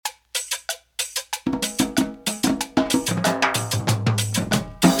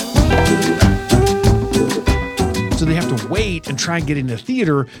So they have to wait and try and get into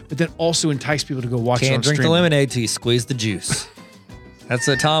theater, but then also entice people to go watch it on Can't drink the streaming. lemonade till you squeeze the juice. That's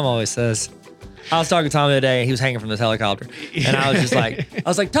what Tom always says. I was talking to Tom the other day. He was hanging from this helicopter. And I was just like,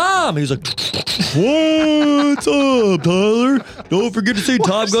 Tom. He was like, what's up, Tyler? Don't forget to see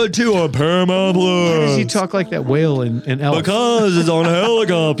Top Gun 2 on Paramount Plus. Why does he talk like that whale in Elf? Because it's on a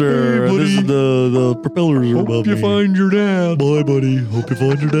helicopter. Hey, This is the propellers are above Hope you me. find your dad. Bye, buddy. Hope you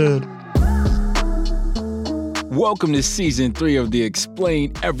find your dad. Welcome to Season 3 of the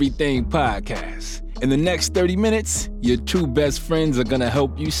Explain Everything podcast. In the next 30 minutes, your two best friends are gonna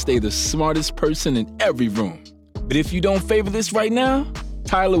help you stay the smartest person in every room. But if you don't favor this right now,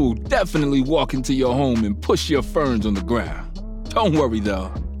 Tyler will definitely walk into your home and push your ferns on the ground. Don't worry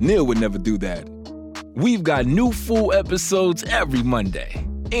though, Neil would never do that. We've got new full episodes every Monday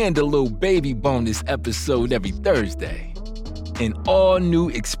and a little baby bonus episode every Thursday. An all-new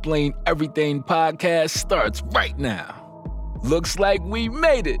Explain Everything podcast starts right now. Looks like we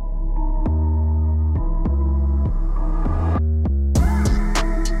made it.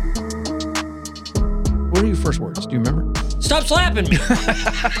 What are your first words? Do you remember? Stop slapping me.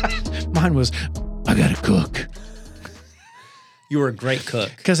 Mine was, I gotta cook. You were a great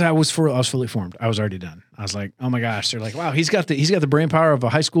cook. Because I was fully formed. I was already done. I was like, oh my gosh. They're like, wow, he's got the brain power of a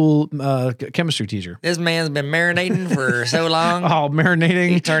high school chemistry teacher. This man's been marinating for so long. Oh, marinating.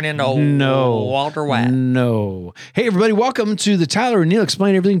 He turned into Walter White. No. Hey, everybody. Welcome to the Tyler and Neil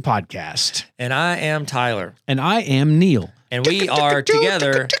Explain Everything podcast. And I am Tyler. And I am Neil. And we are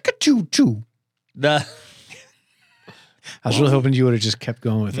together. The I was really hoping you would have just kept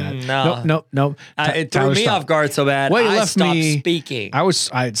going with that. No. Nope. It threw me off guard so bad. Wait, I stopped speaking. I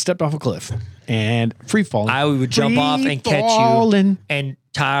had stepped off a cliff and free falling. I would jump off and catch you and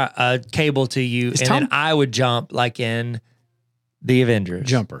tie a cable to you. Then I would jump like in the Avengers.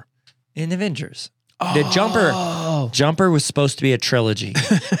 Jumper. In Avengers. The Jumper was supposed to be a trilogy.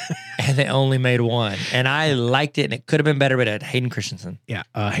 And they only made one. And I liked it, and it could have been better, but it had Hayden Christensen. Yeah,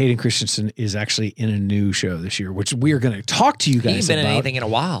 Hayden Christensen is actually in a new show this year, which we are going to talk to you guys about. He ain't been in anything in a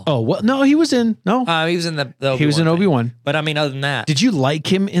while. Oh, well, no, he was in. No. He was in the Obi-Wan He was in Obi-Wan. But I mean, other than that. Did you like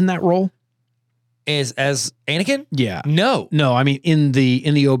him in that role? As Anakin? Yeah. No. No, I mean in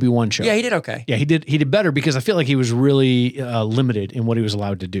the Obi-Wan show. Yeah, he did okay. Yeah, he did better because I feel like he was really limited in what he was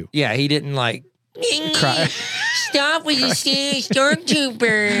allowed to do. Yeah, he didn't like Cry. Stop with the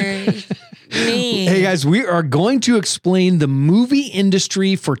stormtroopers. Hey guys, we are going to explain the movie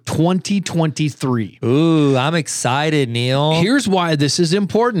industry for 2023. Ooh, I'm excited, Neil. Here's why this is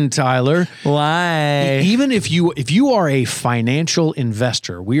important, Tyler. Why? Even if you are a financial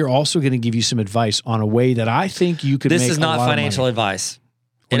investor, we are also going to give you some advice on a way that I think you could make a lot of money. This is not financial advice.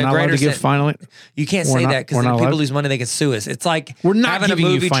 We're not allowed to give final. You can't say that because if people lose money, they can sue us. It's like we're not having a giving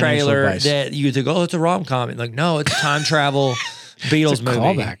you movie financial trailer advice. that you think, oh, it's a rom-com. Like, no, it's a time travel Beatles It's a movie.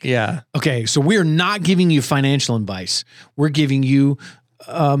 callback. Yeah. Okay, so we're not giving you financial advice. We're giving you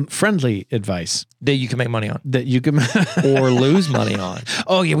friendly advice That you can make money on. that you can Or lose money on.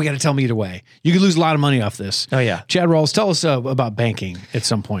 Oh yeah, we got to tell them either way. You could lose a lot of money off this. Oh, yeah. Chad Rawls, tell us about banking at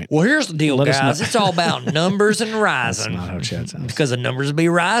some point. Well, here's the deal, Let us guys. know. It's all about numbers and That's rising. not how Chad sounds. Because the numbers will be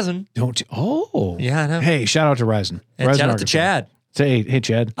rising. Don't you? Oh. Yeah, I know. Hey, shout out to Ryzen. And Ryzen shout out to Arkansas. Chad. Say, hey,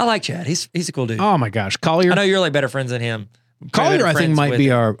 Chad. I like Chad. He's a cool dude. Oh my gosh. Collier. I know you're like better friends than him. Collier, I think, Friends might with be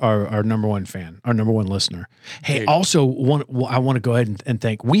him. our number one fan, our number one listener. Hey, Dude. also, I want to go ahead and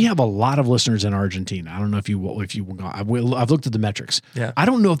thank. We have a lot of listeners in Argentina. I don't know if you I've looked at the metrics. Yeah. I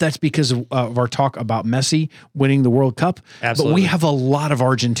don't know if that's because of our talk about Messi winning the World Cup. Absolutely. But we have a lot of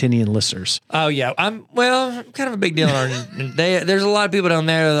Argentinian listeners. Oh yeah, I'm kind of a big deal in Argentina. There's a lot of people down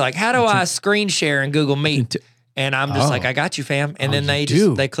there that are like, how do I screen share in Google Meet? And I'm just like, I got you, fam. And then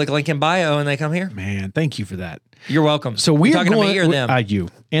they click link in bio and they come here. Man, thank you for that. You're welcome. So we're talking going, to me or them. you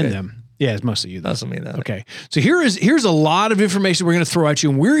and them. Yeah, it's mostly you. Though. Mostly me, though. Okay. So here's a lot of information we're going to throw at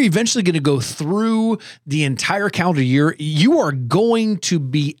you, and we're eventually going to go through the entire calendar year. You are going to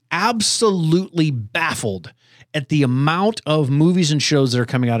be absolutely baffled at the amount of movies and shows that are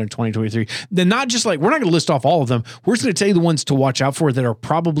coming out in 2023. Then not just like, we're not going to list off all of them. We're just going to tell you the ones to watch out for that are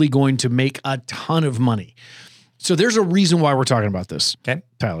probably going to make a ton of money. So there's a reason why we're talking about this. Okay.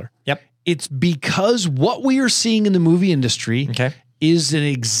 Tyler. Yep. It's because what we are seeing in the movie industry is an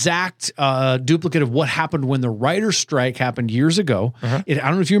exact duplicate of what happened when the writer's strike happened years ago. I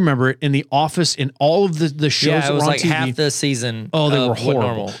don't know if you remember it, in The Office, in all of the shows Yeah, that it were was on like TV. half the season. Oh, they were what horrible.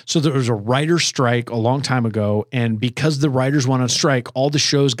 normal. So there was a writer's strike a long time ago, and because the writers went on strike, all the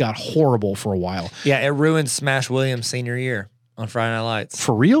shows got horrible for a while. Yeah, it ruined Smash Williams' senior year on Friday Night Lights.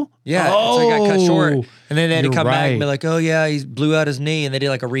 For real? Yeah, so he got cut short, and then they had to you're come back and be right. like, "Oh yeah, he blew out his knee," and they did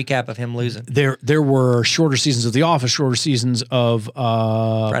like a recap of him losing. There were shorter seasons of The Office, shorter seasons of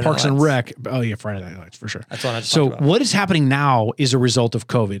Friday Parks Night and Lights. Rec. Oh yeah, Friday Night Lights for sure. That's what I just So talked about. what is happening now is a result of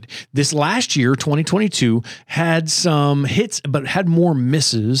COVID. This last year, 2022, had some hits, but had more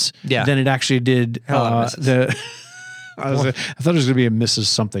misses Yeah. than it actually did. Had a lot of misses. I thought it was going to be a Mrs.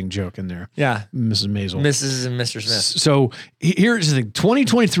 something joke in there. Yeah, Mrs. Maisel. Mrs. and Mr. Smith. So here's the thing: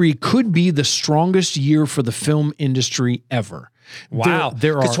 2023 could be the strongest year for the film industry ever. Wow,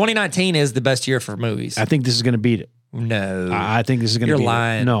 there are. because 2019 is the best year for movies. I think this is going to beat it. No, I think this is going to You're beat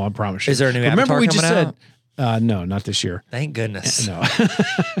lying. it. No, I promise you. Is there a new Remember Avatar we just coming said. No, not this year. thank goodness. No.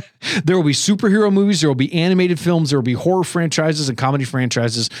 There will be superhero movies, there will be animated films, there will be horror franchises and comedy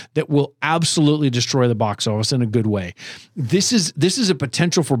franchises that will absolutely destroy the box office in a good way. This is a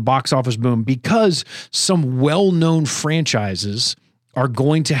potential for box office boom because some well-known franchises are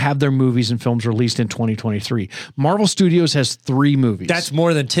going to have their movies and films released in 2023. Marvel Studios has 3 movies. That's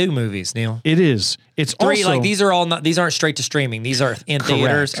more than 2 movies, Neil. It is. It's 3, also like these are all not. These aren't straight to streaming. These are in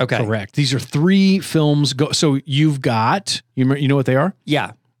theaters. correct, Okay, correct. These are 3 films. So you've got you know what they are?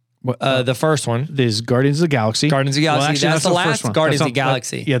 yeah. What, The first one, There's Guardians of the Galaxy. Guardians of the Galaxy. actually, that's the not last first one. Guardians That's of the not-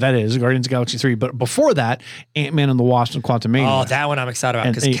 Galaxy. Yeah, that is Guardians of the Galaxy 3. But before that, Ant-Man and the Wasp and Quantumania. Oh, that one I'm excited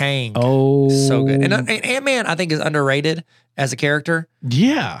about because Kang. Oh, So good. And Ant-Man, I think, is underrated as a character.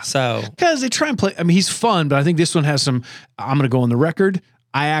 yeah. So Because they try and play. I mean, he's fun, but I think this one has some. I'm going to go on the record.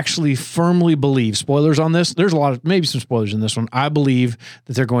 I actually firmly believe, spoilers on this, there's a lot of, maybe some spoilers in this one. I believe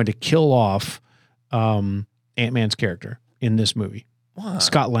that they're going to kill off Ant-Man's character in this movie. why?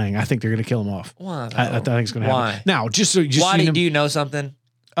 Scott Lang. I think they're going to kill him off. Why? I think it's going to happen. Why? Now, just so Why you know, do you know something?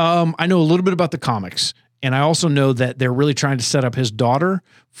 I know a little bit about the comics, and I also know that they're really trying to set up his daughter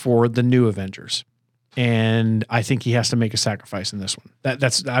for the new Avengers, and I think he has to make a sacrifice in this one.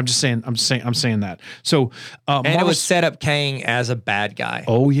 That's I'm saying that. So, And it Marvel- would set up Kang as a bad guy.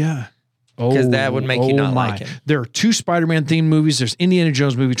 oh yeah. 'Cause that would make you not my. like him. There are 2 Spider-Man themed movies. There's Indiana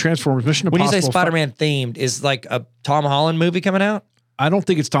Jones movie, Transformers, Mission When you Impossible. say Spider-Man themed, is like a Tom Holland movie coming out? I don't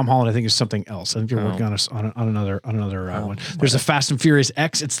think it's Tom Holland. I think it's something else. I think they're working on another one. There's a Fast and Furious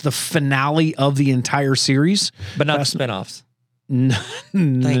X. It's the finale of the entire series. But not Fast- the spinoffs. Thank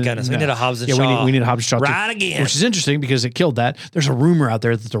Thank goodness. We need a Hobbs and Shaw. we need a Hobbs and Shaw too, Right again. which is interesting because it killed that. There's a rumor out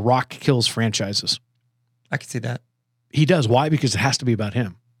there that The Rock kills franchises. I can see that. He does. Why? Because it has to be about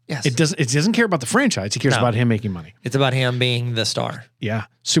him. Yes. It doesn't care about the franchise. He cares No. about him making money. It's about him being the star. Yeah.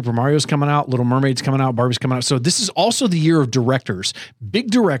 Super Mario's coming out, Little Mermaid's coming out, Barbie's coming out. So this is also the year of directors.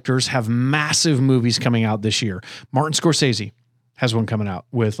 Big directors have massive movies coming out this year. Martin Scorsese has one coming out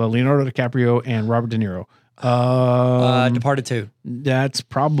with Leonardo DiCaprio and Robert De Niro. Departed 2. That's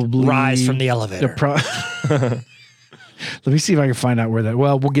probably Rise from the elevator. Let me see if I can find out where that.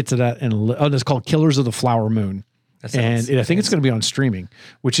 Well, we'll get to that in. It's called Killers of the Flower Moon, That and sounds I think it's going to be on streaming,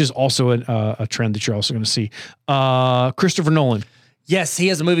 which is also a trend that you're also going to see. Christopher Nolan Yes, he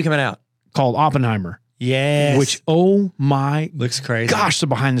has a movie coming out. called Oppenheimer, Yes. which oh my looks crazy. gosh, the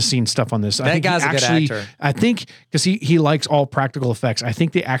behind the scenes stuff on this. I That think he guy's a good actually, actor. I think because he likes all practical effects. I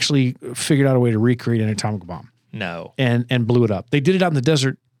think they actually figured out a way to recreate an atomic bomb No. and blew it up. They did it out in the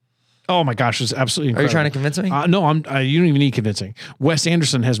desert. Oh my gosh, it was absolutely Are incredible. you trying to convince me? No, you don't even need convincing. Wes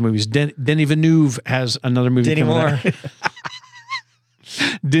Anderson has movies. Denis Villeneuve has another movie. Denny coming Moore. out.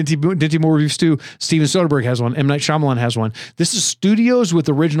 Dinty Moore reviews too. Steven Soderbergh has one. M. Night Shyamalan has one. This is studios with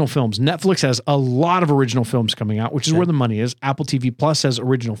original films. Netflix has a lot of original films coming out, which is where the money is. Apple TV Plus has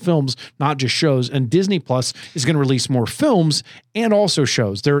original films, not just shows. And Disney Plus is going to release more films and also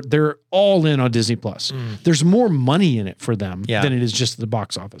shows. They're all in on Disney Plus. There's more money in it for them Yeah. than it is just the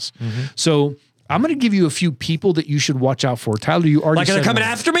box office. So I'm going to give you a few people that you should watch out for. Tyler, you already Like, are said they coming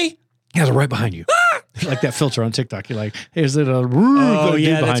one. after me? Yeah, they're right behind you. Like that filter on TikTok. You're like, hey, is it a Oh, dude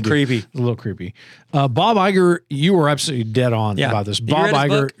yeah, that's behind you? creepy. It's a little creepy. Bob Iger, you were absolutely dead on Yeah. about this. Have you Bob read his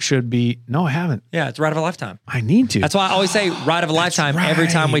Iger book? should be. No, I haven't. Yeah, it's Ride of a Lifetime. I need to. That's why I always say Ride of a Lifetime every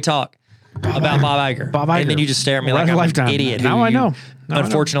time we talk about Bob Iger. Bob Iger. And then you just stare at me Ride like of a I'm Lifetime. an idiot. Now who I you know. Now I know.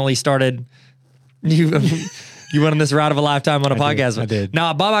 Unfortunately started. You went on this Ride of a Lifetime on a podcast. I did.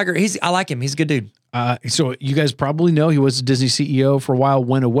 No, Bob Iger, I like him. He's a good dude. So you guys probably know he was a Disney CEO for a while,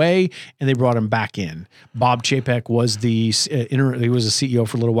 went away, and they brought him back in. Bob Chapek was he was a CEO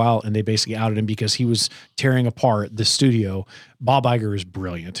for a little while, and they basically outed him because he was tearing apart the studio. Bob Iger is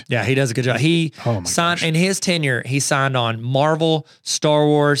brilliant. Yeah, he does a good job. He Oh my signed gosh. in his tenure. He signed on Marvel, Star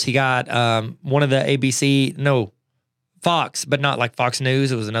Wars. He got one of the Fox, but not like Fox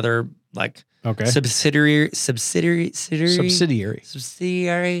News. It was another like Okay. subsidiary.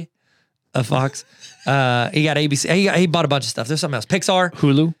 of Fox. He got ABC. He bought a bunch of stuff. There's something else. Pixar.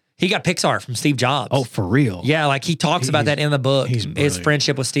 Hulu. He got Pixar from Steve Jobs. Oh, for real? Yeah, like he talks about that in the book. He's His brilliant.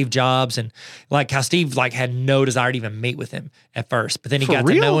 friendship with Steve Jobs and like how Steve like had no desire to even meet with him at first, but then he For got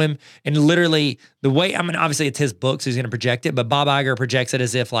real? to know him and literally the way. I mean, obviously it's his book, so he's going to project it, but Bob Iger projects it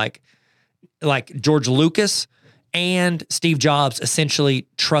as if like George Lucas and Steve Jobs essentially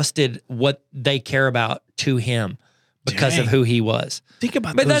trusted what they care about to him because of Dang. who he was. Think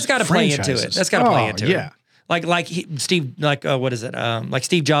about But those that's got to play into it. franchises. That's got to play Oh, into yeah. it. Like Steve, what is it? Like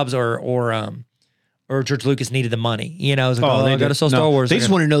Steve Jobs or George Lucas needed the money. You know, it was like, I got to sell Star Wars. They just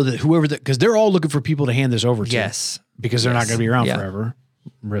want to know that whoever, because they're all looking for people to hand this over to. Yes. Because they're not going to be around Yeah. forever.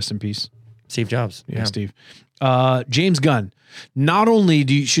 Rest in peace. Steve Jobs. Yeah, Steve. James Gunn. Not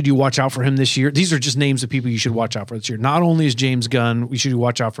only should you watch out for him this year, these are just names of people you should watch out for this year. Not only is James Gunn, we should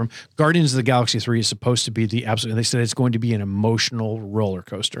watch out for him. Guardians of the Galaxy 3 is supposed to be the absolute, they said it's going to be an emotional roller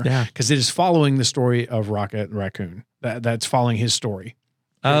coaster. Yeah. Because it is following the story of Rocket Raccoon. That's following his story.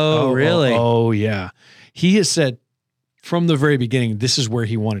 Oh, really? Oh, yeah. He has said from the very beginning, this is where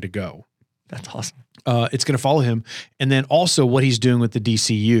he wanted to go. That's awesome. It's going to follow him. And then also what he's doing with the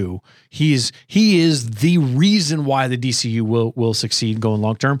DCU. He is the reason why the DCU will succeed going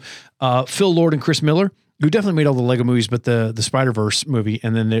long term. Phil Lord and Chris Miller, who definitely made all the Lego movies, but the Spider-Verse movie,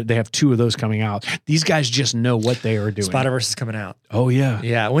 and then they have 2 of those coming out. These guys just know what they are doing. Spider-Verse is coming out. Oh, yeah.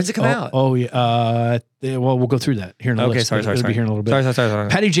 Yeah. When's it come out? Oh, yeah. Well, we'll go through that here in a Okay, list. sorry. It'll be here in a little bit. Sorry.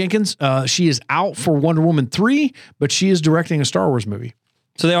 Patty Jenkins, she is out for Wonder Woman 3, but she is directing a Star Wars movie.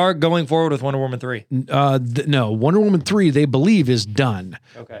 So they are going forward with Wonder Woman 3. No, Wonder Woman 3, they believe, is done.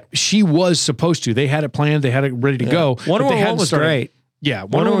 Okay. She was supposed to. They had it planned. They had it ready to go. Wonder but they Woman 1 hadn't was started. great. Yeah.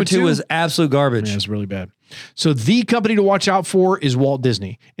 Wonder Woman 2 was absolute garbage. Yeah, it's really bad. So the company to watch out for is Walt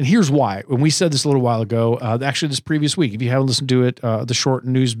Disney. And here's why. When we said this a little while ago, actually this previous week, if you haven't listened to it, the short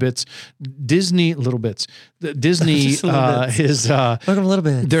news bits, Disney, little bits. Disney Just little bits. is, Welcome a little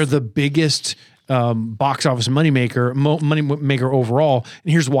bit. they're the biggest box office moneymaker overall.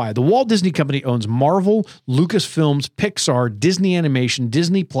 And here's why. The Walt Disney Company owns Marvel, Lucasfilms, Pixar, Disney Animation,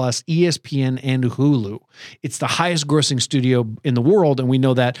 Disney Plus, ESPN, and Hulu. It's the highest grossing studio in the world. And we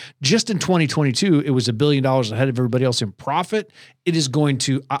know that just in 2022, it was $1 billion ahead of everybody else in profit. It is going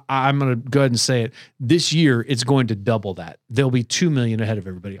to, I'm going to go ahead and say it, this year, it's going to double that. They'll be $2 million ahead of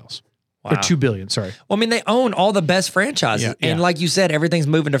everybody else. Or $2 billion, sorry. Well, I mean, they own all the best franchises. Yeah, and yeah. like you said, everything's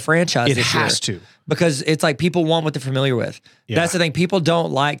moving to franchise It this year. has to. Because it's like people want what they're familiar with. Yeah. That's the thing. People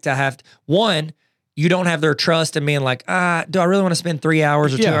don't like to have, one, you don't have their trust in being like, do I really want to spend 3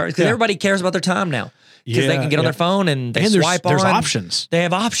 hours or 2 Yeah, hours? Because yeah. everybody cares about their time now. Because they Yeah, can get on yeah. their phone and they And swipe there's on. options. They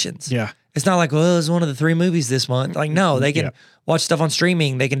have options. Yeah. It's not like, well, it's one of the 3 movies this month. Like, no, they can Yeah. watch stuff on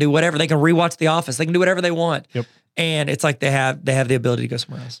streaming. They can do whatever. They can rewatch The Office. They can do whatever they want. Yep. And it's like they have the ability to go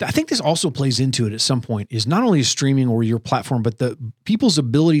somewhere else. I think this also plays into it at some point is not only streaming or your platform, but the people's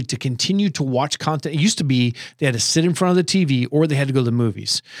ability to continue to watch content. It used to be they had to sit in front of the TV or they had to go to the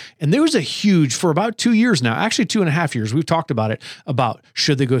movies. And there was a huge, for about 2 years now, actually 2.5 years, we've talked about it, about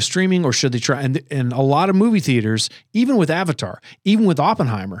should they go streaming or should they try? And a lot of movie theaters, even with Avatar, even with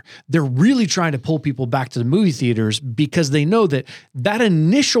Oppenheimer, they're really trying to pull people back to the movie theaters because they know that that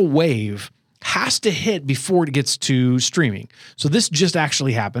initial wave has to hit before it gets to streaming. So this just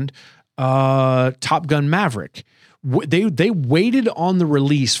actually happened. Top Gun Maverick. They waited on the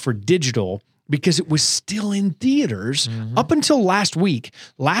release for digital because it was still in theaters up until last week.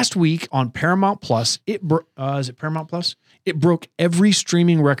 Last week on Paramount Plus, is it Paramount Plus? It broke every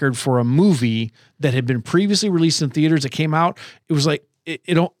streaming record for a movie that had been previously released in theaters. It came out. It was like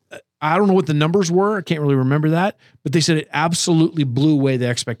I don't know what the numbers were. I can't really remember that, but they said it absolutely blew away the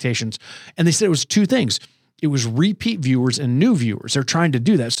expectations. And they said it was 2 things. It was repeat viewers and new viewers. They're trying to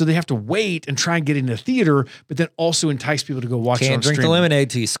do that. So they have to wait and try and get into theater, but then also entice people to go watch it on Can't drink the streaming.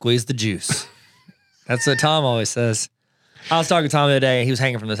 lemonade till you squeeze the juice. That's what Tom always says. I was talking to Tom the other day. He was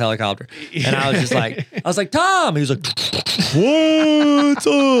hanging from this helicopter. And I was like, Tom. He was like, what's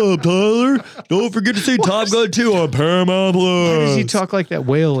up, Tyler? Don't forget to see Top Gun 2 on Paramount Plus. Why does he talk like that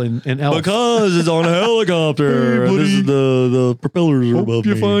whale in Elf? Because it's on a helicopter. Hey, and this is the propellers are above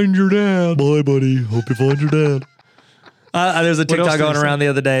me. your dad. Bye, buddy. Hope you find your dad. There's a What else TikTok did going he say? around the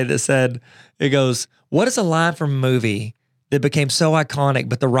other day that said, it goes, what is a line from a movie that became so iconic,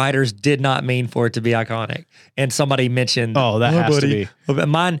 but the writers did not mean for it to be iconic? And somebody mentioned, Oh, that has to be.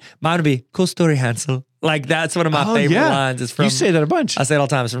 Mine would be, cool story, Hansel. Like, that's one of my favorite lines. It's from, You say that a bunch. I say it all the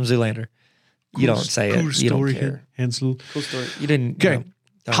time. It's from Zoolander. You don't say it. You don't care. Hansel. Cool story. You didn't. Okay.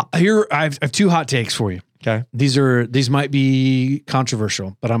 Here, I have 2 hot takes for you. Okay. These might be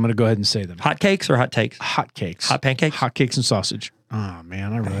controversial, but I'm going to go ahead and say them. Hot cakes or hot takes? Hot cakes. Hot pancakes? Hot cakes and sausage. Oh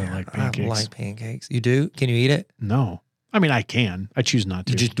man, I really like pancakes. I like pancakes. You do? Can you eat it? No. I mean, I can. I choose not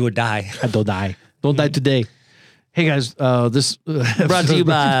to. You just do a die. I don't die. Don't die today. Hey guys, this Brought to you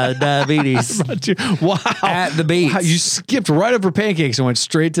by diabetes. Wow. At the beach. Wow, you skipped right over pancakes and went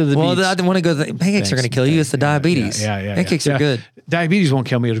straight to the beach. I didn't want to go. Pancakes are going to kill you. It's the diabetes. Yeah. Pancakes are good. Diabetes won't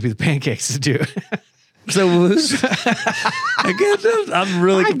kill me. It'll be the pancakes that do. So I guess I'm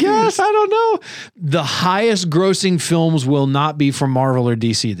really confused. I guess. I don't know. The highest grossing films will not be from Marvel or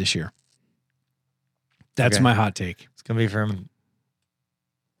DC this year. That's Okay. my hot take. It's going to be from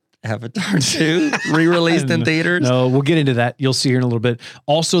Avatar 2, re-released in theaters. No, we'll get into that. You'll see here in a little bit.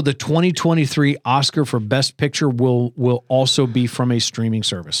 Also, the 2023 Oscar for Best Picture will also be from a streaming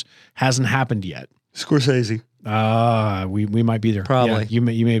service. Hasn't happened yet. Scorsese. We might be there. Probably. Yeah,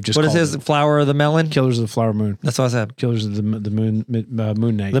 you may have just. What is called his? it. Flower of the Melon? Killers of the Flower Moon. That's what I said. Killers of the Moon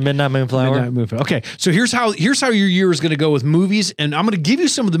Night. The Midnight Moonflower. Midnight Moonflower. Okay, so here's how your year is going to go with movies, and I'm going to give you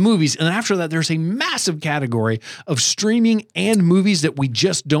some of the movies, and after that, there's a massive category of streaming and movies that we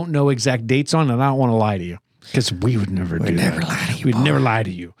just don't know exact dates on, and I don't want to lie to you because we would never do never that. lie to you, We'd Paul. never lie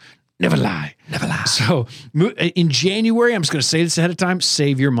to you. Never lie. Never lie. So in January, I'm just going to say this ahead of time: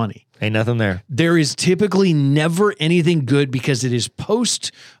 save your money. Ain't nothing there. There is typically never anything good because it is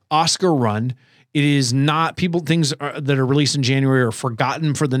post Oscar run. It is not things that are released in January are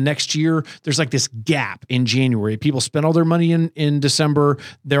forgotten for the next year. There's like this gap in January. People spend all their money in December.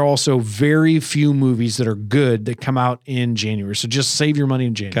 There are also very few movies that are good that come out in January. So just save your money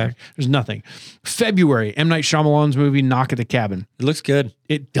in January. Okay. There's nothing. February, M. Night Shyamalan's movie, Knock at the Cabin. It looks good.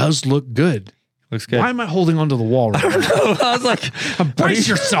 It does look good. Looks good. Why am I holding onto the wall right now? I was like, Brace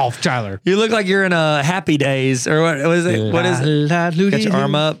yourself, Tyler. you look like you're in a Happy Days or what is it? What is it? Got your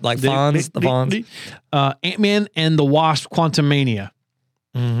arm up like Fonz, the Fonz. Ant-Man and the Wasp: Quantumania.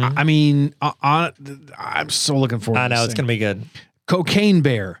 I mean, I'm so looking forward to I know this it's thing. going to be good. Cocaine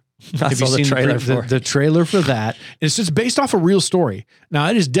Bear. I Have saw you the seen trailer for the trailer for that? It's just based off a real story. Now,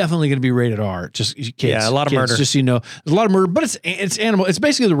 it is definitely going to be rated R. Just kids. Yeah, a lot of murder. Just so you know, there's a lot of murder, but it's animal. It's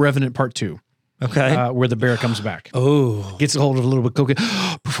basically The Revenant Part 2, Okay. where the bear comes back. Oh. Gets a hold of a little bit of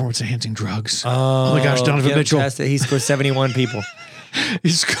cocaine. Performance enhancing drugs. Oh my gosh, Donovan get him Mitchell. tested. He scored 71 people.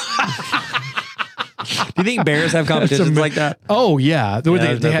 He's Do you think bears have competitions like that? Oh yeah, the way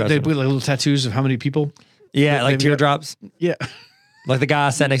Yeah, they that's put impressive. like little tattoos of how many people. Yeah, like They've got- teardrops. Yeah. Like the guy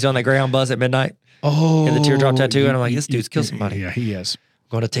sat next to on that Greyhound bus at midnight. Oh, Get the teardrop tattoo, and I'm like, this dude's killed somebody. Yeah, he is. I'm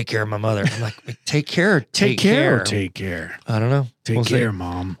going to take care of my mother. I'm like, wait, take care. Take care. Take care. I don't know. Take We'll see. care,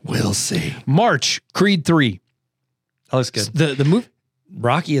 Mom. We'll see. March, Creed 3. That looks good. The movie.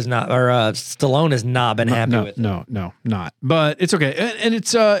 Rocky is not, or Stallone has not been happy with it. No, not. But it's okay, and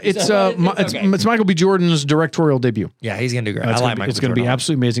it's okay. Michael B. Jordan's directorial debut. Yeah, he's going to do great. I It's like gonna be- Michael It's going to be Jordan.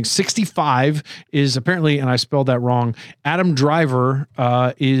 absolutely amazing. 65 is apparently, and I spelled that wrong. Adam Driver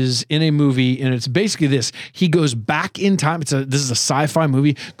is in a movie, and it's basically this: he goes back in time. This is a sci-fi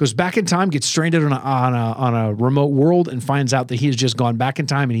movie. Goes back in time, gets stranded on a remote world, and finds out that he has just gone back in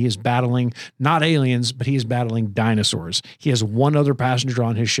time, and he is battling not aliens, but he is battling dinosaurs. He has one other passenger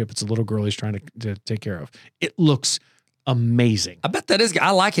on his ship. It's a little girl he's trying to take care of. It looks amazing. I bet that is, I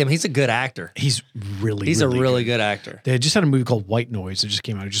like him. He's a good actor. He's really He's really a really good actor. They just had a movie called White Noise that just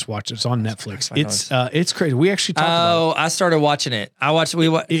came out. I just watched it. It's on Netflix. White It's crazy. We actually talked about Oh, I started watching it.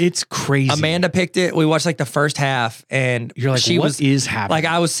 it. It's crazy. Amanda picked it. We watched like the first half, and You're like, she what was is happening? like,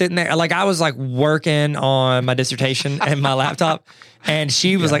 I was sitting there, like I was like working on my dissertation and my laptop, and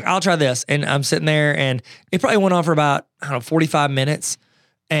she was like, "I'll try this," and I'm sitting there, and it probably went on for about 45 minutes,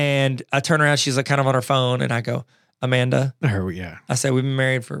 and I turn around, she's like kind of on her phone, and I go, "Amanda," Yeah. I said, "We've been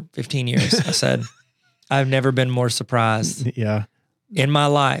married for 15 years." I said, "I've never been more surprised Yeah. in my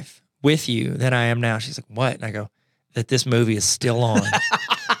life with you than I am now." She's like, "What?" And I go, "That this movie is still on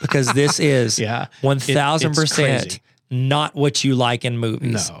because this is Yeah. 1,000% crazy. not what you like in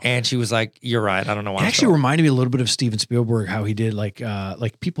movies." No. And she was like, "You're right. I don't know why." It I'm actually so-" reminded me a little bit of Steven Spielberg, how he did like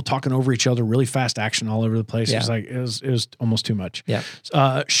people talking over each other, really fast action all over the place. Yeah. It was like it was almost too much. Yeah.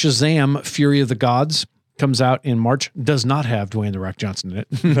 Shazam! Fury of the Gods comes out in March. Does not have Dwayne the Rock Johnson in it.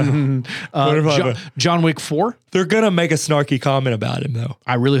 John Wick 4. They're gonna make a snarky comment about him though.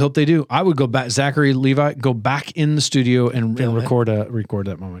 I really hope they do. I would go back. Zachary Levi, go back in the studio and record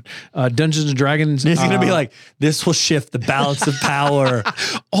that moment. Dungeons and Dragons. He's gonna be like, "This will shift the balance of power."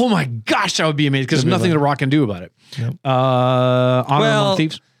 oh my gosh, that would be amazing because there's nothing The Rock can do about it. Yep. Honor Among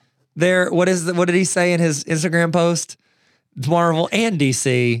Thieves. What did he say in his Instagram post? Marvel and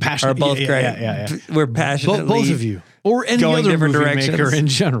DC Passionate- are both yeah, great. yeah. We're passionately Both of you. or any Going other different movie directions. maker in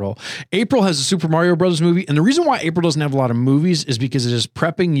general. April has a Super Mario Brothers movie, and the reason why April doesn't have a lot of movies is because it is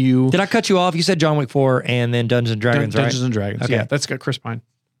prepping you. Did I cut you off? You said John Wick 4 and then Dungeons and Dragons, right? Dungeons and Dragons. Okay. Yeah, that's got Chris Pine.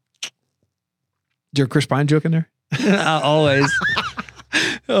 Is there a Chris Pine joke in there? Always.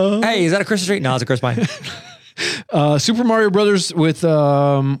 Hey, is that a Chris Street? No, it's a Chris Pine. Super Mario Brothers with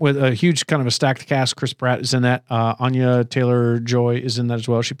a huge kind of a stacked cast. Chris Pratt is in that. Anya Taylor-Joy is in that as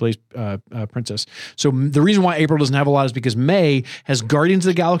well. She plays Princess. So the reason why April doesn't have a lot is because May has Guardians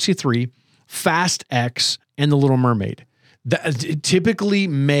of the Galaxy 3, Fast X, and The Little Mermaid. Typically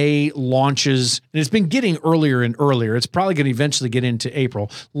May launches, and it's been getting earlier and earlier. It's probably going to eventually get into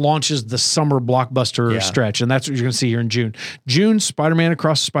April, launches the summer blockbuster stretch. And that's what you're going to see here in June. June, Spider-Man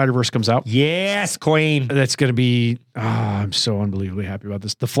Across the Spider-Verse comes out. Yes, Queen. That's going to be, I'm so unbelievably happy about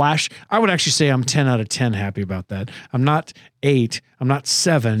this. The Flash, I would actually say I'm 10 out of 10 happy about that. I'm not 8, I'm not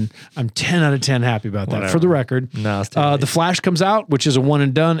 7, I'm 10 out of 10 happy about that, for the record. No, it's The Flash comes out, which is a one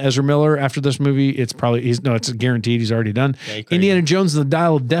and done. Ezra Miller, after this movie, it's guaranteed. He's already done. Yeah, Indiana Jones and the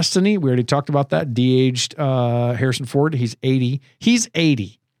Dial of Destiny, we already talked about that. De-aged Harrison Ford, he's 80. He's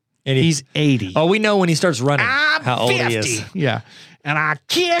 80. And He's 80. Oh, we know when he starts running I'm how old 50. he is. Yeah. And I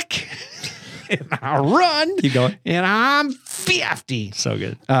kick and I run. Keep going. And I'm 50. So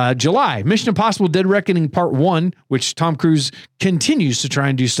good. July, Mission Impossible Dead Reckoning Part 1, which Tom Cruise continues to try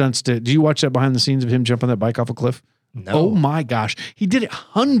and do stunts to. Do you watch that behind the scenes of him jumping that bike off a cliff? No. Oh my gosh. He did it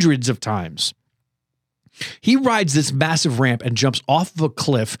hundreds of times. He rides this massive ramp and jumps off of a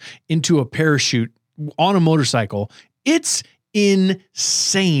cliff into a parachute on a motorcycle. It's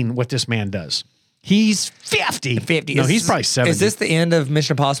insane what this man does. He's 50. 50. No, he's probably 70. Is this the end of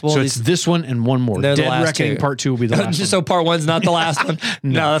Mission Impossible? So it's this one and one more. They're the Dead last Reckoning two. Part 2 will be the last Just one. so part 1's not the last one.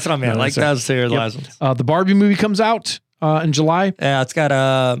 No, that's what I meant. No, Like that's that's the Yep. last one. The Barbie movie comes out in July. Yeah, it's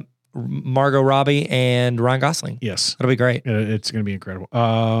got Margot Robbie and Ryan Gosling. Yes. That'll be great. It's going to be incredible.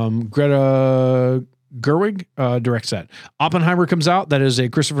 Greta Gerwig directs that. Oppenheimer comes out. That is a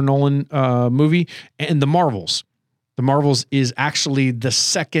Christopher Nolan movie. And The Marvels. The Marvels is actually the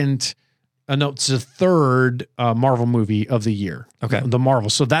second, it's the third Marvel movie of the year. Okay. The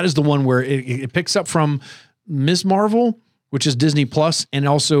Marvels. So that is the one where it picks up from Ms. Marvel, which is Disney Plus, and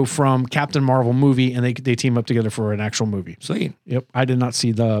also from Captain Marvel movie, and they team up together for an actual movie. Sweet. Yep. I did not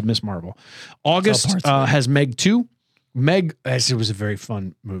see the Ms. Marvel. August parts of it. has Meg 2. Meg, it was a very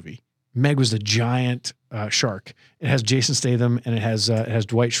fun movie. Meg was a giant shark. It has Jason Statham and it has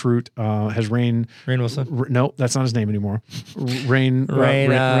Dwight Schrute. Has Rain Wilson. No, that's not his name anymore.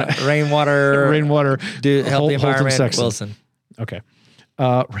 Rainwater. Rainwater. Do help the environment. Sexton. Wilson. Okay.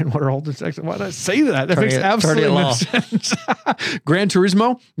 Rainwater Holden Sexton. Why did I say that? That makes Attorney absolutely at no law. sense. Gran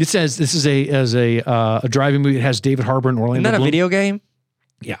Turismo. It says this is a driving movie. It has David Harbour and Orlando. Isn't that a Bloom. video game?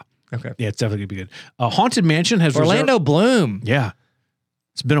 Yeah. Okay. Yeah, it's definitely gonna be good. Haunted Mansion has Orlando Bloom. Yeah.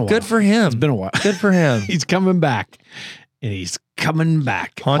 It's been a while. Good for him. It's been a while. Good for him. He's coming back. And he's coming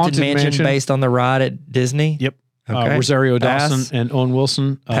back. Haunted Mansion based on the ride at Disney. Yep. Okay. Rosario Pass. Dawson and Owen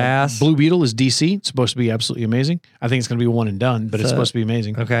Wilson. Pass. Blue Beetle is DC. It's supposed to be absolutely amazing. I think it's going to be one and done, but it's supposed to be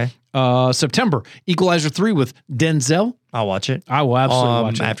amazing. Okay. September, Equalizer 3 with Denzel. I'll watch it. I will absolutely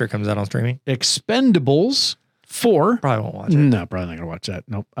watch it. After it comes out on streaming. Expendables 4. Probably won't watch it. No, probably not going to watch that.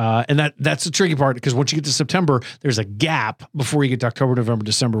 Nope. And that's the tricky part because once you get to September, there's a gap before you get to October, November,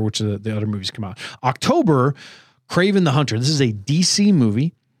 December, which the other movies come out. October, Kraven the Hunter. This is a DC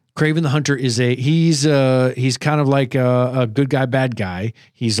movie. Kraven the Hunter is he's kind of like a good guy, bad guy.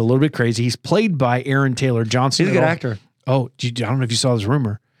 He's a little bit crazy. He's played by Aaron Taylor Johnson. He's a good actor. Oh, I don't know if you saw this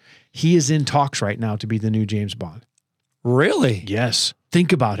rumor. He is in talks right now to be the new James Bond. Really? Yes.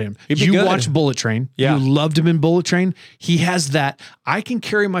 Think about him. He'd be You good. watched Bullet Train. Yeah. You loved him in Bullet Train. He has that. I can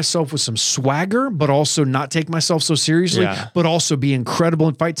carry myself with some swagger, but also not take myself so seriously, Yeah. but also be incredible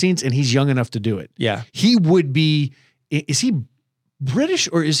in fight scenes. And he's young enough to do it. Yeah. He would be, is he British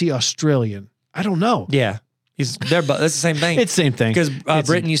or is he Australian? I don't know. Yeah. That's the same thing. It's the same thing. Because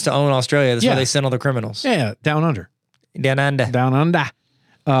Britain used to own Australia. That's Yeah. why they sent all the criminals. Yeah, down under. Down under. Down under. It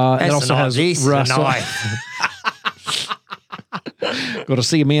That's also not has this, Russell. no. Go to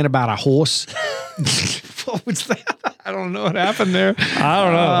see a man about a horse. What was that? I don't know what happened there. I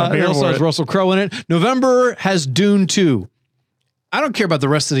don't know. I'm It here also for has it. Russell Crowe in it. November has Dune 2. I don't care about the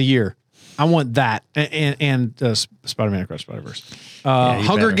rest of the year. I want that and Spider-Man Across the Spider-Verse. you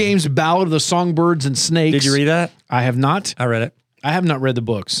Hunger better. Games: Ballad of the Songbirds and Snakes. Did you read that? I have not. I read it. I have not read the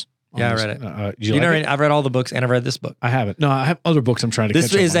books. Yeah, I read it. Did you like it? I've read all the books and I've read this book. I haven't. No, I have other books I'm trying to This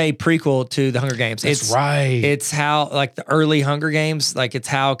catch up is on. a prequel to the Hunger Games. That's right. It's how like the early Hunger Games, like it's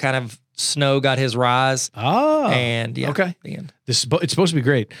how kind of Snow got his rise. Oh, And yeah, okay. the end. It's supposed to be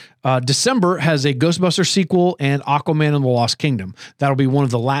great. December has a Ghostbusters sequel and Aquaman and the Lost Kingdom. That'll be one of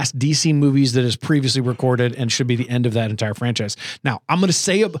the last DC movies that is previously recorded and should be the end of that entire franchise. Now, I'm going to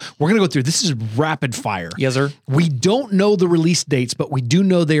say, we're going to go through, this is rapid fire. Yes, sir. We don't know the release dates, but we do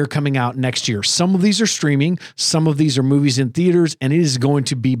know they are coming out next year. Some of these are streaming, some of these are movies in theaters, and it is going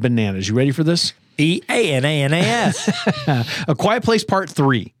to be bananas. You ready for this? BANANAS. A Quiet Place Part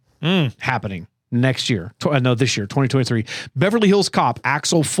 3 happening next year. This year, 2023. Beverly Hills Cop,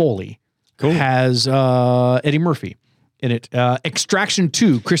 Axel Foley has Eddie Murphy in it. Extraction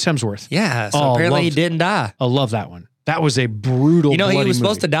 2, Chris Hemsworth. Yeah. So apparently he didn't die. I love that one. That was a brutal, He bloody was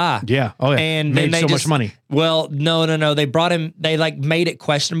supposed movie. to die. Yeah. Oh, yeah. And made then they so just, much money. Well, no. They brought him. They made it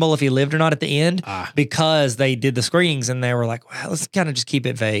questionable if he lived or not at the end because they did the screenings and they were like, well, let's kind of just keep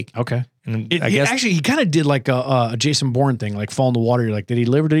it vague. Okay. And I guess he kind of did like a Jason Bourne thing, like fall in the water. You're like, did he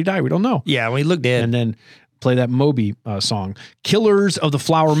live or did he die? We don't know. Yeah, well, he looked dead. And then play that Moby song, Killers of the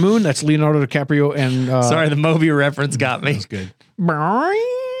Flower Moon. That's Leonardo DiCaprio and Sorry, the Moby reference got me. That's good.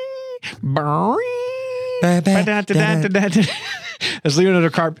 That's Leonardo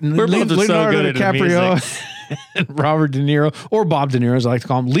DiCaprio and Robert De Niro, or Bob De Niro, as I like to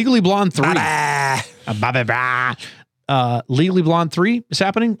call him. Legally Blonde 3. Legally Blonde 3 is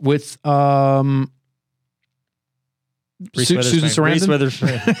happening with Susan Sarandon. Reese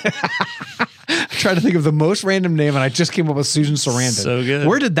Witherspoon. I'm trying to think of the most random name, and I just came up with Susan Sarandon. So good.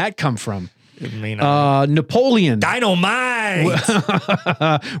 Where did that come from? Napoleon. Dynamite.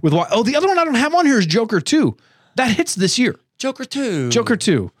 With what? Oh, the other one I don't have on here is Joker 2. That hits this year. Joker 2. Joker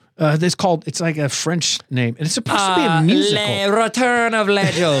 2. It's like a French name, and it's supposed to be a musical. Le Return of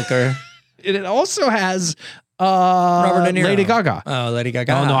Le Joker. And it also has Robert De Niro. Lady Gaga. Oh, Lady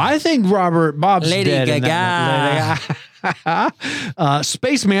Gaga. Oh no, I think Bob's Lady dead. In Gaga. that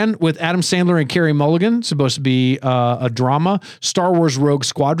Spaceman with Adam Sandler and Carey Mulligan, supposed to be a drama. Star Wars Rogue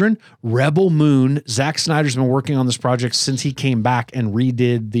Squadron, Rebel Moon. Zack Snyder's been working on this project since he came back and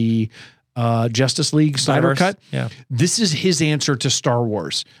redid the Justice League Snyder cut. Yeah. This is his answer to Star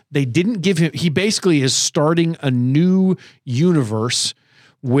Wars. They didn't give him, he basically is starting a new universe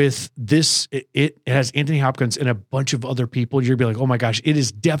with this. It has Anthony Hopkins and a bunch of other people. You'll be like, oh my gosh, it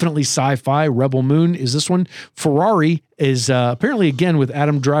is definitely sci-fi. Rebel Moon is this one. Ferrari is apparently again with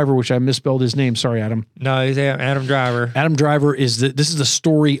Adam Driver, which I misspelled his name. Sorry, Adam. No, he's Adam Driver. Adam Driver this is the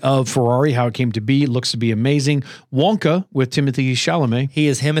story of Ferrari, how it came to be. It looks to be amazing. Wonka with Timothée Chalamet. He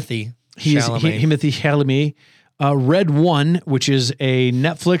is Himothy. He is Timothée Chalamet. Red One, which is a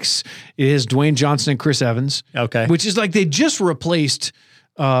Netflix, is Dwayne Johnson and Chris Evans. Okay. Which is like they just replaced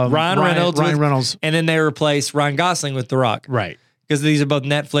Ryan Reynolds. Reynolds. And then they replaced Ryan Gosling with The Rock. Right. Because these are both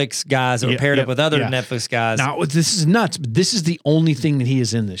Netflix guys that were paired up with other Netflix guys. Now, this is nuts, but this is the only thing that he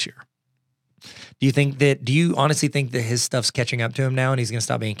is in this year. Do you honestly think that his stuff's catching up to him now and he's going to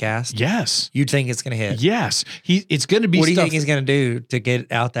stop being cast? Yes. You'd think it's going to hit? Yes. It's going to be What do you stuff. think he's going to do to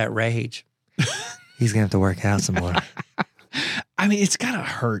get out that rage? He's going to have to work out some more. I mean, it's got to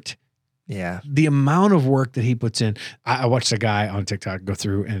hurt. Yeah. The amount of work that he puts in. I watched a guy on TikTok go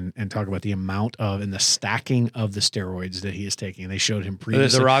through and talk about the amount of and the stacking of the steroids that he is taking. They showed him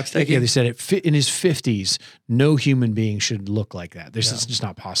previously. The Rock's taking? Yeah, they said in his 50s, no human being should look like that. This is just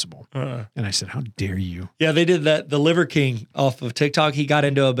not possible. And I said, how dare you? Yeah, they did that. The Liver King off of TikTok, he got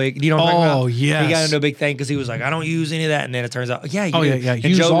into a big, you know what I'm talking about? Oh, yes. He got into a big thing because he was like, I don't use any of that. And then it turns out, yeah, you do. Yeah. And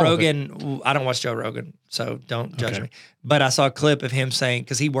Use all Joe of Rogan, I don't watch Joe Rogan, so don't judge me. But I saw a clip of him saying,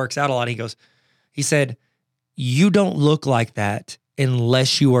 because he works out a lot, he said, you don't look like that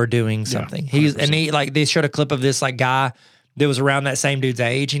unless you are doing something. They showed a clip of this like guy that was around that same dude's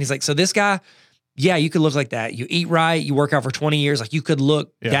age. And he's like, so this guy, yeah, you could look like that. You eat right, you work out for 20 years. Like you could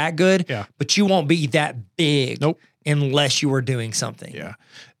look that good, but you won't be that big unless you are doing something. Yeah.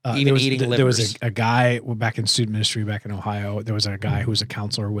 Even eating livers. There was a guy back in student ministry back in Ohio. There was a guy who was a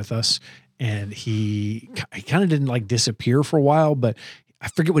counselor with us, and he kind of didn't like disappear for a while, but I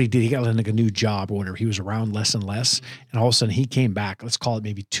forget what he did. He got like a new job or whatever. He was around less and less. And all of a sudden he came back, let's call it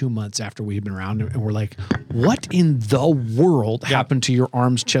maybe 2 months after we had been around him. And we're like, what in the world happened to your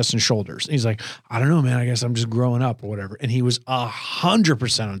arms, chest, and shoulders? And he's like, I don't know, man. I guess I'm just growing up or whatever. And he was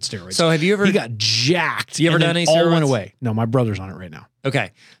 100% on steroids. So have you ever... He got jacked. You ever done any steroids? All went away. No, my brother's on it right now.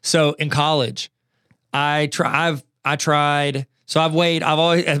 Okay. So in college, I tried... So I've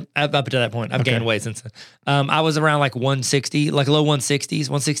always, up to that point, I've gained weight since then. I was around like 160, like low 160s,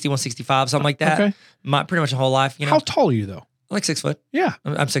 160, 165, something like that. Okay. Pretty much the whole life, you know. How tall are you though? Like 6 foot. Yeah.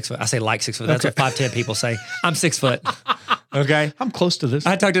 I'm 6 foot. I say like 6 foot. That's what 5'10" people say. I'm 6 foot. Okay. I'm close to this.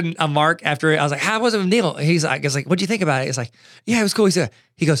 I talked to Mark after I was like, how was it with Neil? He's like, I was like, what'd you think about it? It's like, yeah, it was cool.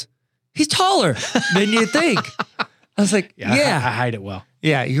 He goes, he's taller than you think. I was like, I yeah. hide it well.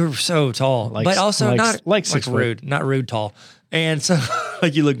 Yeah, you're so tall, but also not like 6 foot. rude, not rude tall. And so,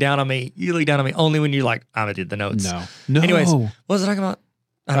 like, you look down on me only when you're like, I'm gonna do the notes. No. Anyways, what was I talking about?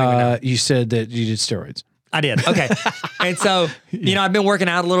 I don't even know. You said that you did steroids. I did. Okay. And so, I've been working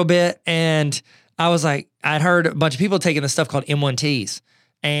out a little bit, and I was like, I'd heard a bunch of people taking this stuff called M1Ts.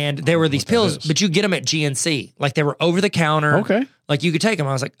 And there were these pills, but you get them at GNC. Like, they were over the counter. Okay. Like, you could take them.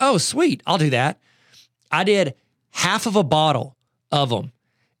 I was like, oh, sweet. I'll do that. I did half of a bottle of them,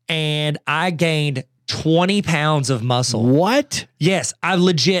 and I gained 20 pounds of muscle. What? Yes, I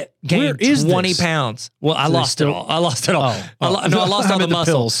legit gained Where is 20 this? pounds. Well, I lost it all. I lost it all. I lost all the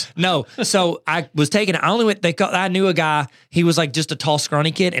muscle. Pills. No, so I was taking it. I only went. I knew a guy. He was like just a tall,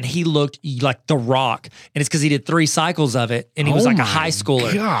 scrawny kid, and he looked like The Rock. And it's because he did 3 cycles of it, and he was like a high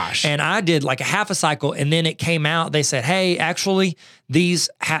schooler. Gosh. And I did like a half a cycle, and then it came out. They said, "Hey, actually, these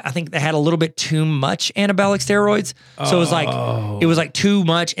I think they had a little bit too much anabolic steroids, so it was like too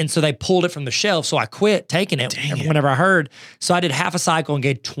much, and so they pulled it from the shelf. So I quit taking it whenever I heard. So I did half a cycle and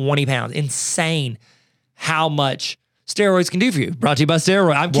gained 20 pounds. Insane how much steroids can do for you. Brought to you by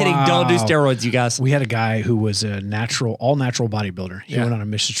Steroid. I'm kidding. Don't do steroids, you guys. We had a guy who was a all natural bodybuilder. He went on a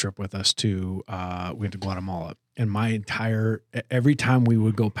mission trip with us we went to Guatemala. And every time we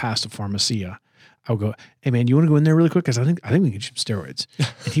would go past a pharmacia, I would go, hey man, you want to go in there really quick? Because I think we can get you some steroids.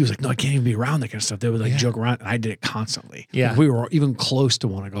 And he was like, no, I can't even be around that kind of stuff. They would like joke around, and I did it constantly. Yeah. Like, we were even close to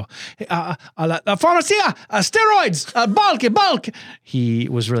one. I go, hey, pharmacia, steroids, bulk. He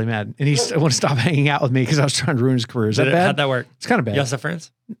was really mad, and he wanted to stop hanging out with me because I was trying to ruin his career. Is that bad? How'd that work? It's kind of bad. You also have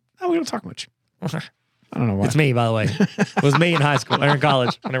friends? No, we don't talk much. I don't know why. It's me, by the way. It was me in high school or in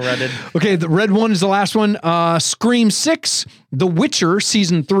college, whenever I did. Okay, the red one is the last one. Scream 6, The Witcher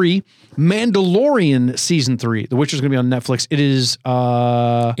Season 3, Mandalorian Season 3. The Witcher's going to be on Netflix. It is...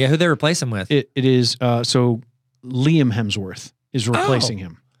 who they replace him with? It is... so Liam Hemsworth is replacing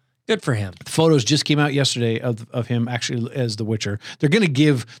him. Good for him. The photos just came out yesterday of him actually as The Witcher. They're going to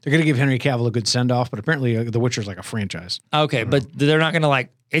give Henry Cavill a good send-off, but apparently The Witcher's like a franchise. Okay, but they're not going to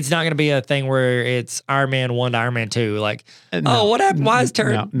it's not going to be a thing where it's Iron Man 1 to Iron Man 2. Like, what happened? Why does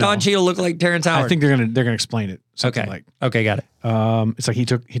Don Cheadle look like Terrence Howard? I think they're gonna explain it. Something Okay, got it. It's like he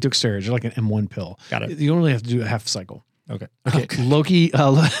took steroids. They're like an M1 pill. Got it. You only have to do a half cycle. Okay. Loki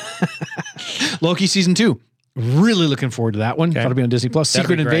Loki Season 2. Really looking forward to that one. That'll be on Disney Plus. That'd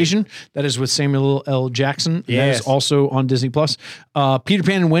Secret be great. Invasion. That is with Samuel L. Jackson. Yes. That is also on Disney Plus. Peter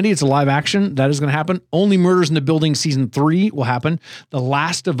Pan and Wendy. It's a live action. That is going to happen. Only Murders in the Building Season 3 will happen. The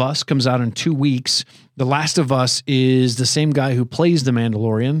Last of Us comes out in 2 weeks. The Last of Us is the same guy who plays the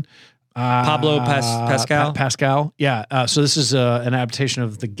Mandalorian. Pablo Pascal? Pascal. Yeah. So this is an adaptation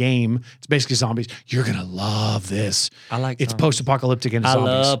of the game. It's basically zombies. You're going to love this. I like It's zombies. post-apocalyptic and I zombies.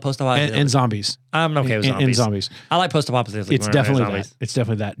 love post-apocalyptic. And zombies. I'm okay with zombies. And zombies. I like post-apocalyptic. It's definitely that. It's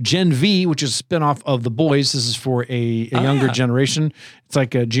definitely that. Gen V, which is a spinoff of The Boys. This is for a younger generation. It's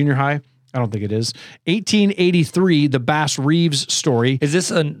like a junior high. I don't think it is. 1883, the Bass Reeves story. Is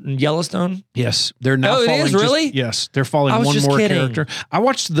this a Yellowstone? Yes. They're now it following is? Really? Yes. They're following I was one just more kidding. character. I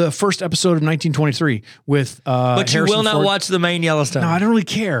watched the first episode of 1923 with But you Harrison will not Ford. watch the main Yellowstone. No, I don't really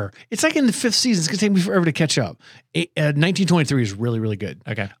care. It's like in the 5th season. It's going to take me forever to catch up. 1923 is really, really good.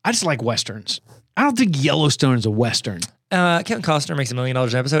 Okay. I just like Westerns. I don't think Yellowstone is a Western. Kevin Costner makes $1 million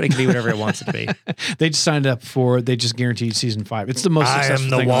an episode. It can be whatever it wants it to be. They just signed up they just guaranteed season 5. It's the most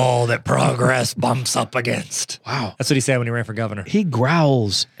successful thing. that progress bumps up against. Wow. That's what he said when he ran for governor. He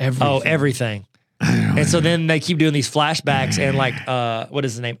growls everything. Oh, everything. And so then they keep doing these flashbacks and like, what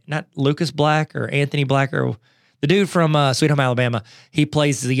is his name? Not Lucas Black or Anthony Black or the dude from Sweet Home Alabama. He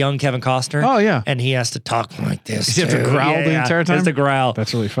plays the young Kevin Costner. Oh, yeah. And he has to talk like this. Does he have to growl the entire time? He has to growl.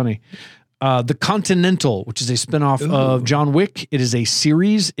 That's really funny. The Continental, which is a spinoff of John Wick. It is a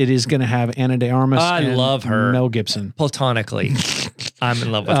series. It is going to have Ana de Armas and love her. Mel Gibson. Platonically, I'm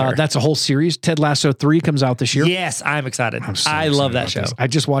in love with her. That's a whole series. Ted Lasso 3 comes out this year. Yes, I'm excited. I'm so I excited love that about show. this. I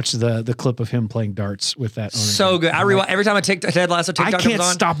just watched the clip of him playing darts with that owner. So good. I rewatch every time I take Ted Lasso TikTok I can't comes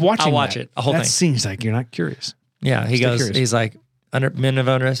on, stop watching I watch that. it. A whole that thing. seems like you're not curious. Yeah, he Stay goes. curious. He's like, men have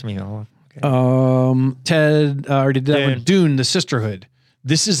underestimated me. Oh, okay. Ted already did that one. Dune. Dune, the Sisterhood.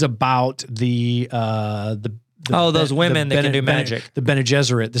 This is about the those women that can do magic. The Bene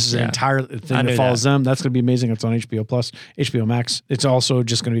Gesserit. This is an entire thing that follows them. That's going to be amazing. It's on HBO Plus, HBO Max. It's also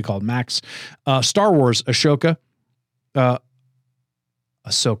just going to be called Max. Star Wars, Ahsoka.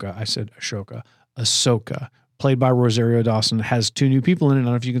 Ahsoka. I said Ashoka. Ahsoka, played by Rosario Dawson, has 2 new people in it. I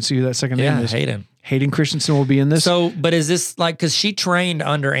don't know if you can see who that second name is. Hayden. Hayden Christensen will be in this. So, but is this like, because she trained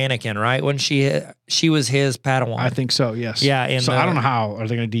under Anakin, right? When she was his Padawan. I think so, yes. Yeah. And so I don't know how. Are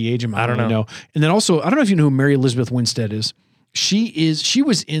they going to de-age him? I don't really know. And then also, I don't know if you know who Mary Elizabeth Winstead is. She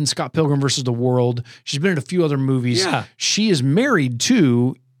was in Scott Pilgrim versus the World. She's been in a few other movies. Yeah. She is married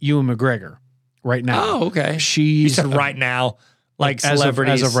to Ewan McGregor right now. Oh, okay. You She's said right now, like as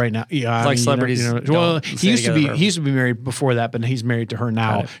celebrities. of right now. Yeah. I Like mean, celebrities well, don't he stay used to together be married before that, but he's married to her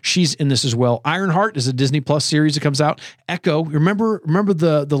now. Got it. She's in this as well. Ironheart is a Disney Plus series that comes out. Echo. Remember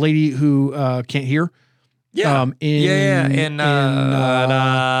the lady who can't hear? Yeah. In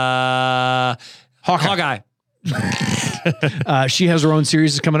Hawkeye. Hawkeye. She has her own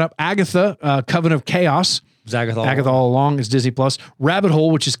series that's coming up. Agatha, Coven of Chaos. Agatha All Along is Disney Plus. Rabbit Hole,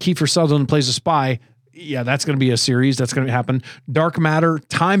 which is Kiefer Sutherland plays a spy. Yeah, that's going to be a series. That's going to happen. Dark Matter,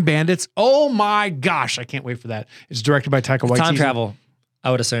 Time Bandits. Oh my gosh, I can't wait for that. It's directed by Taika Waititi. Time travel,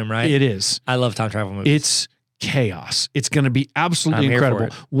 I would assume, right? It is. I love time travel movies. It's chaos. It's going to be absolutely I'm here for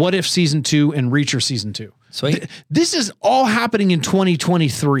incredible. it. What If Season 2 and Reacher Season 2. Sweet. This is all happening in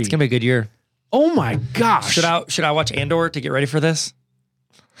 2023. It's gonna be a good year. Oh my gosh. Should I watch Andor to get ready for this?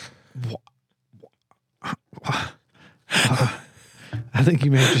 I think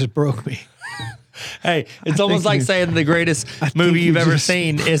you may have just broke me. Hey, it's almost like saying the greatest movie you've ever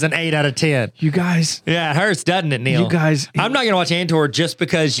seen is an 8 out of 10. You guys. Yeah, it hurts, doesn't it, Neil? You guys. I'm not going to watch Andor just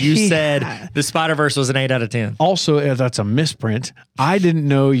because you Yeah. said the Spider-Verse was an 8 out of 10. Also, that's a misprint. I didn't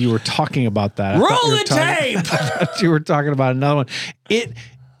know you were talking about that. Roll the tape! I thought you were talking about another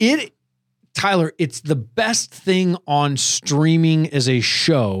one. Tyler, it's the best thing on streaming as a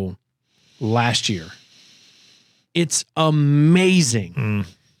show last year. It's amazing.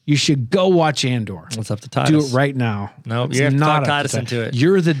 You should go watch Andor. What's up to Titus? Do it right now. Nope, It's you have to not talk up to Titus into it.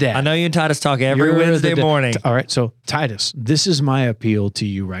 You're the dad. I know you and Titus talk every You're Wednesday the dad. morning. All right, so Titus, this is my appeal to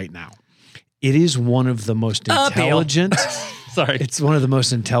you right now. It is one of the most intelligent. Sorry. It's one of the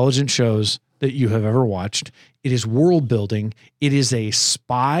most intelligent shows that you have ever watched. It is world building. It is a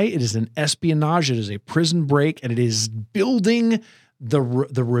spy. It is an espionage. It is a prison break, and it is building the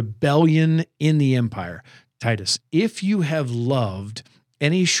rebellion in the empire. Titus, if you have loved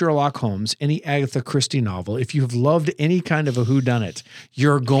any Sherlock Holmes, any Agatha Christie novel, if you have loved any kind of a whodunit,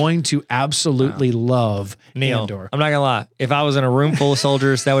 you're going to absolutely love Neil, Andor. I'm not going to lie. If I was in a room full of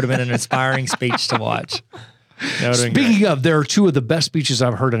soldiers, that would have been an inspiring speech to watch. That would've been great. Speaking of, there are two of the best speeches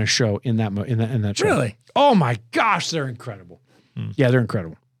I've heard in a show in that show. Really? Oh my gosh, they're incredible. Yeah, they're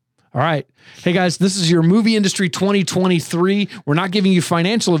incredible. All right. Hey guys, this is your Movie Industry 2023. We're not giving you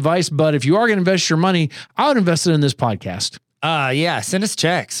financial advice, but if you are going to invest your money, I would invest it in this podcast. Yeah, send us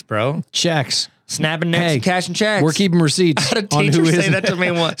checks, bro. Checks. Snapping necks and cashing checks. We're keeping receipts. I had a on teacher who say isn't. that to me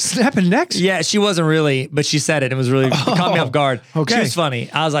once. Snapping necks? Yeah, she wasn't really, but she said it. It was really, it caught me off guard. Okay. She was funny.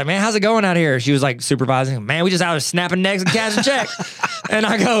 I was like, man, how's it going out here? She was like supervising. Man, we just out there snapping necks and cashing checks. And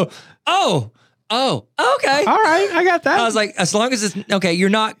I go, oh, okay. All right, I got that. I was like, as long as it's, okay, you're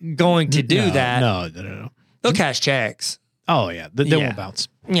not going to do that. No. They'll cash checks. Oh, yeah. They Yeah. won't bounce.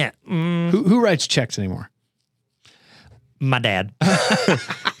 Yeah. Who writes checks anymore? My dad.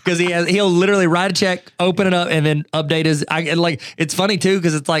 Because he'll literally write a check, open it up, and then update his. It's funny too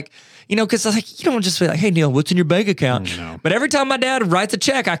because it's like, because you don't just be like, hey Neil, what's in your bank account? No. But every time my dad writes a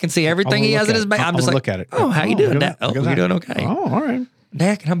check, I can see everything he has in his bank. I'm just like, look at it. oh, how you doing, Dad? Oh, look at you're that. doing okay. Oh, all right.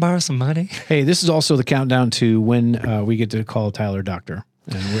 Dad, can I borrow some money? Hey, this is also the countdown to when we get to call Tyler doctor,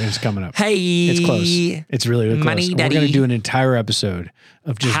 and it's coming up. Hey, It's close. It's really, really close. Money And we're going daddy. to do an entire episode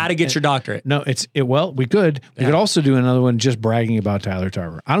of just how to get your doctorate. No, well, we could. We could also do another one just bragging about Tyler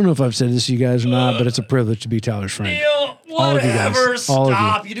Tarver. I don't know if I've said this to you guys or not, but it's a privilege to be Tyler's friend. Neil, All of you guys. whatever. All of you.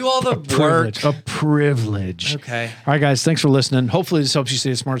 Stop. You do all the work. Privilege. A privilege. Okay. All right, guys. Thanks for listening. Hopefully, this helps you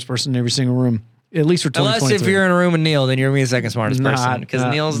stay the smartest person in every single room, at least for 2023. Unless if you're in a room with Neil, then you're me the second smartest Not- person because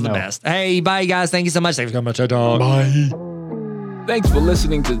Neil's the no. best. Hey, bye guys. Thank you so much. Thanks for coming to dog. Bye. Thanks for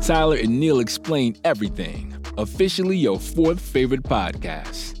listening to Tyler and Neil Explain Everything, officially your fourth favorite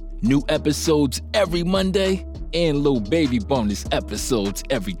podcast. New episodes every Monday and little baby bonus episodes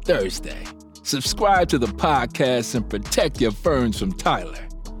every Thursday. Subscribe to the podcast and protect your ferns from Tyler.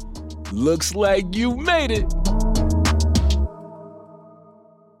 Looks like you made it.